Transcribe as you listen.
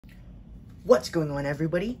What's going on,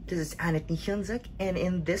 everybody? This is Anthony Hyunzuk, and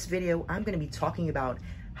in this video, I'm going to be talking about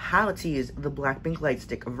how to use the Blackpink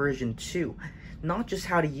Lightstick version 2. Not just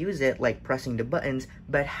how to use it, like pressing the buttons,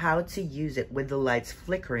 but how to use it with the lights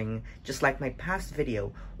flickering, just like my past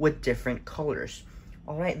video, with different colors.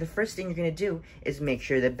 Alright, the first thing you're going to do is make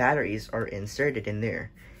sure the batteries are inserted in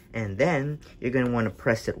there. And then, you're going to want to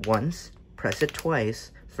press it once, press it twice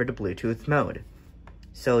for the Bluetooth mode.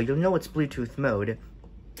 So you'll know it's Bluetooth mode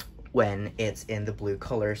when it's in the blue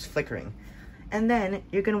colors flickering. And then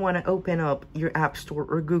you're going to want to open up your App Store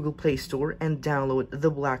or Google Play Store and download the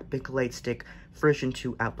Blackpink Lightstick version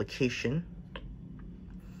 2 application.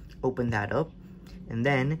 Open that up, and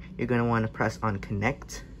then you're going to want to press on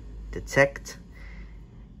Connect, Detect,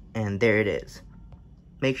 and there it is.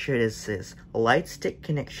 Make sure it says Lightstick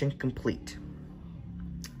connection complete.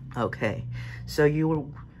 Okay, so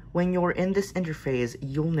when you're in this interface,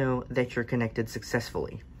 you'll know that you're connected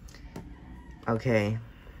successfully. Okay,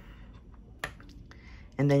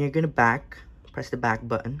 and then you're gonna press the back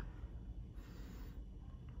button,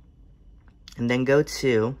 and then go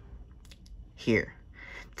to here,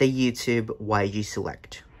 the YouTube YG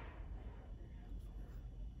Select.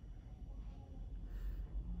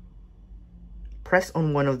 Press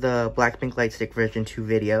on one of the Blackpink Lightstick version 2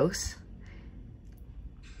 videos,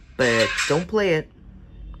 but don't play it.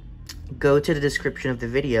 Go to the description of the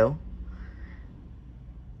video,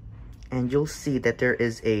 and you'll see that there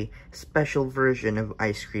is a special version of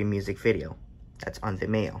Ice Cream music video that's on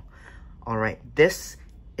Vimeo. Alright, this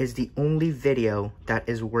is the only video that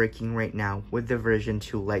is working right now with the version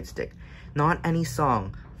 2 Lightstick. Not any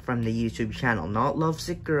song from the YouTube channel, not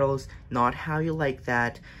Lovesick Girls, not How You Like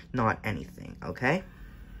That, not anything, okay?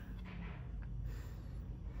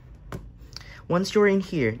 Once you're in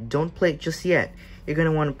here, don't play it just yet. You're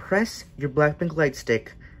going to want to press your Blackpink Lightstick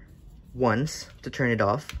once to turn it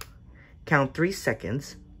off. Count 3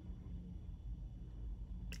 seconds,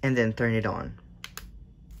 and then turn it on.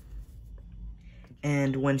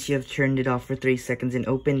 And once you have turned it off for 3 seconds and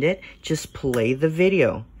opened it, just play the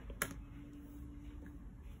video.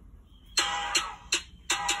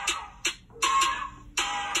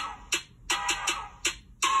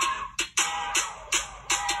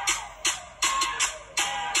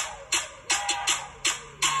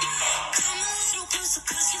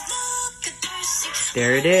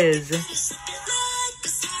 There it is.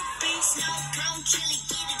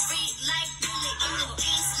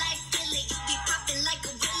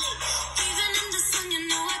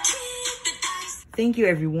 Thank you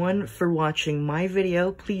everyone for watching my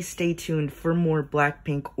video. Please stay tuned for more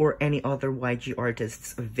Blackpink or any other YG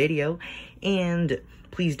artists video. And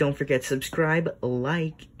please don't forget to subscribe,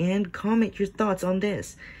 like, and comment your thoughts on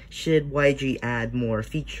this. Should YG add more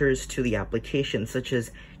features to the application, such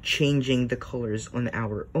as changing the colors on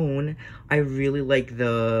our own? I really like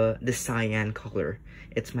the cyan color.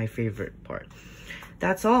 It's my favorite part.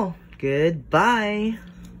 That's all. Goodbye.